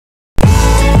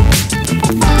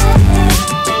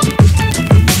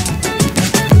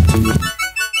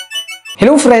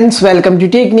Hello friends, welcome to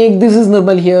Technique. This is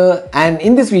Nirmal here, and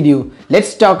in this video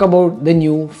let's talk about the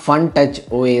new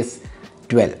FunTouch OS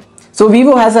 12. So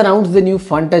Vivo has announced the new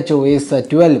FunTouch OS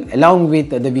 12 along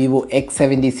with the Vivo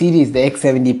X70 series, the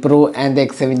X70 Pro and the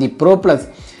X70 Pro Plus.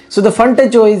 So the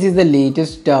FunTouch OS is the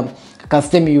latest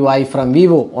custom UI from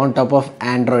Vivo on top of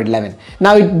Android 11.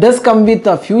 Now it does come with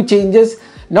a few changes.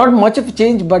 Not much of a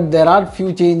change, but there are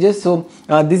few changes. So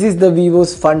this is the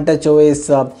Vivo's FunTouch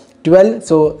OS 12.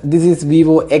 So this is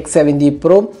Vivo X70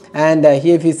 Pro, and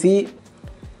here if you see,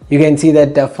 you can see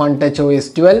that FunTouch OS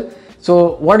 12.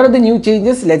 So what are the new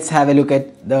changes? Let's have a look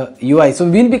at the UI. So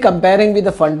we'll be comparing with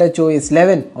the FunTouch OS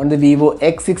 11 on the Vivo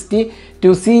X60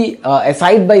 to see a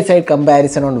side-by-side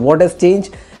comparison on what has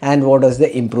changed and what is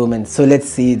the improvement. So let's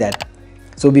see that.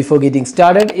 So before getting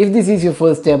started, if this is your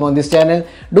first time on this channel,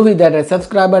 do hit that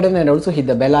subscribe button and also hit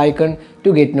the bell icon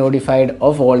to get notified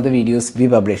of all the videos we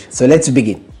publish. So let's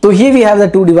begin. So here we have the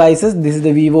two devices. This is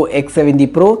the Vivo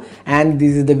X70 Pro and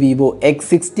this is the Vivo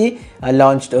X60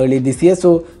 launched early this year.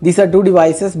 So these are two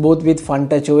devices both with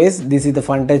FunTouch OS. This is the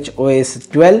FunTouch OS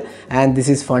 12 and this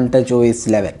is FunTouch OS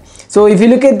 11. So if you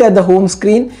look at the home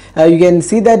screen, you can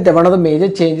see that one of the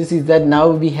major changes is that now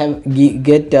we have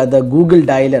the Google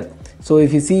dialer. So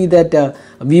if you see that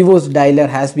Vivo's dialer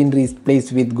has been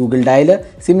replaced with Google dialer,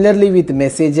 similarly with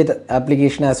Messenger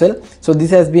application as well. So this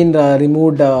has been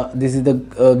removed. This is the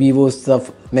Vivo's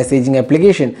messaging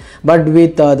application, but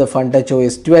with the FunTouch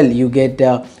OS 12 you get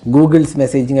Google's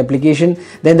messaging application.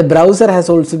 Then the browser has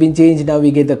also been changed. Now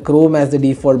we get the Chrome as the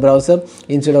default browser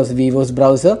instead of Vivo's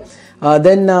browser.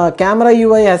 Then camera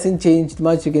UI hasn't changed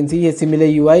much. You can see a similar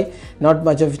UI, not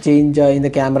much of change in the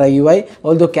camera UI,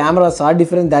 although cameras are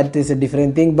different, that is a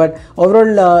different thing. But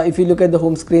overall, if you look at the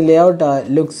home screen layout,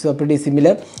 looks pretty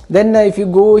similar. Then if you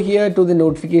go here to the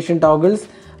notification toggles,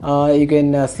 you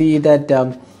can see that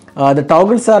the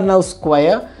toggles are now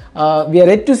square. We are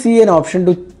yet to see an option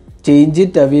to change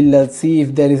it. We'll see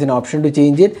if there is an option to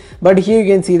change it, but here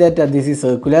you can see that this is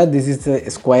circular, this is a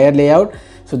square layout.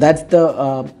 So that's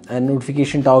the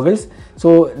notification toggles.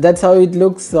 So that's how it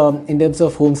looks in terms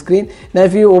of home screen. Now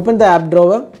if you open the app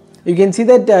drawer, you can see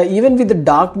that even with the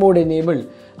dark mode enabled,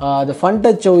 the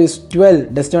FunTouch OS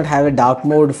 12 does not have a dark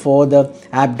mode for the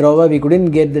app drawer. We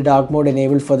couldn't get the dark mode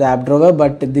enabled for the app drawer,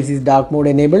 but this is dark mode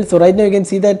enabled. So right now you can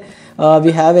see that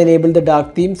we have enabled the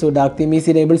dark theme. So dark theme is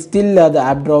enabled. Still the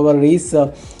app drawer is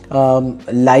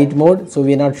light mode, so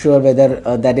we are not sure whether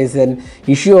that is an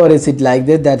issue or is it like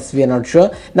this. That's we are not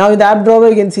sure. Now in the app drawer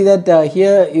you can see that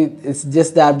here it's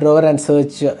just the app drawer and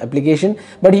search application,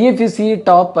 but here if you see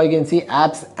top, you can see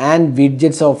apps and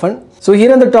widgets often. So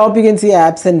here on the top you can see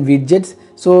apps and widgets.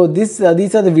 So these are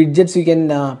the widgets you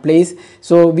can place.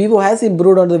 So Vivo has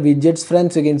improved on the widgets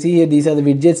front. So you can see here these are the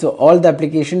widgets. So all the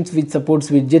applications which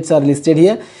supports widgets are listed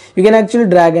here. You can actually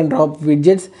drag and drop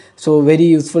widgets. So very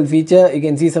useful feature. You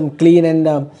can see some clean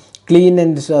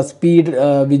and speed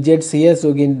widgets here. So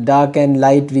again, dark and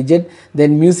light widget.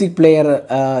 Then music player,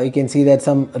 you can see that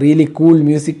some really cool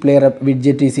music player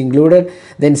widget is included.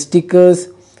 Then stickers.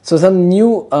 So some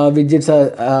new widgets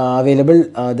are available.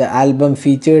 The album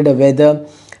featured, weather,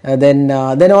 then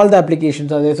all the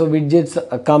applications are there. So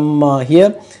widgets come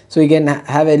here. So you can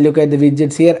have a look at the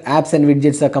widgets here. Apps and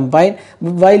widgets are combined,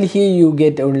 while here you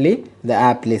get only the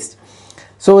app list.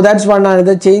 So that's one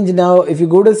another change. Now if you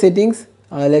go to settings,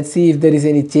 let's see if there is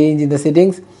any change in the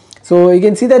settings. So you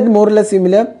can see that more or less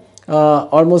similar,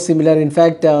 almost similar in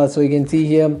fact. So you can see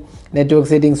here network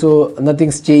settings. So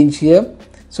nothing's changed here.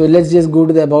 So let's just go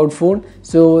to the about phone.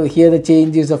 So here the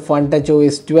change is of FunTouch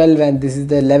OS 12 and this is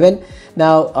the 11.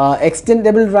 Now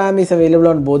extendable RAM is available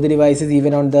on both the devices.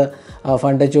 Even on the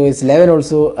FunTouch OS 11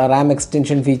 also a RAM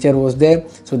extension feature was there.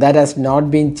 So that has not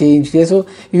been changed here. So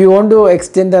if you want to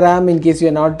extend the RAM, in case you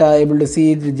are not able to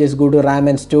see it, just go to RAM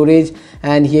and storage,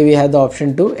 and here we have the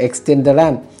option to extend the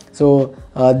RAM. So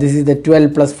this is the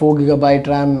 12 plus 4 GB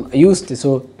RAM used,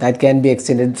 so that can be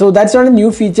extended. So that's not a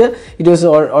new feature. It was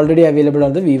already available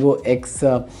on the Vivo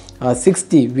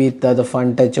X60 with the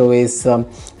FunTouch OS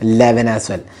 11 as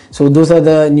well. So those are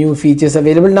the new features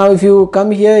available. Now if you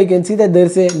come here, you can see that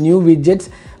there's a new widgets.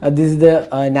 This is the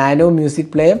Nano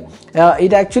music player.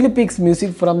 It actually picks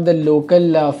music from the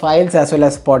local files as well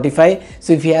as Spotify.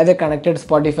 So if you have a connected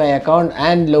Spotify account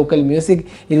and local music,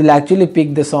 it will actually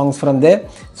pick the songs from there.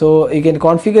 So you can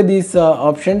configure these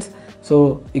options.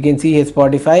 So you can see here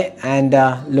Spotify and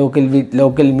local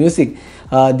music.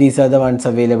 These are the ones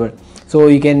available. So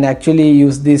you can actually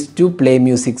use this to play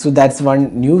music. So that's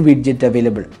one new widget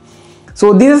available.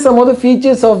 So these are some of the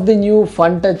features of the new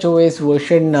FunTouch OS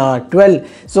version 12.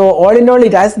 So all in all,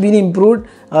 it has been improved.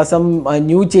 Some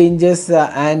new changes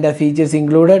and features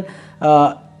included.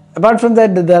 Apart from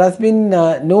that, there has been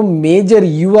no major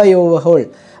UI overhaul.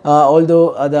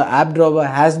 Although the app drawer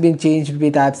has been changed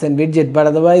with apps and widget, but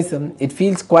otherwise it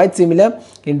feels quite similar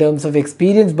in terms of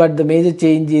experience. But the major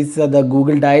change is the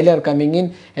Google dialer coming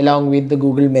in along with the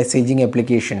Google messaging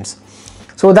applications.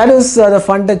 So that is the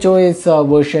FunTouch OS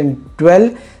version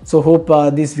 12. So hope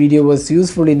this video was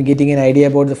useful in getting an idea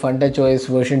about the FunTouch OS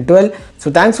version 12.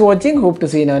 So thanks for watching. Hope to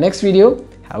see you in our next video.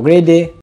 Have a great day.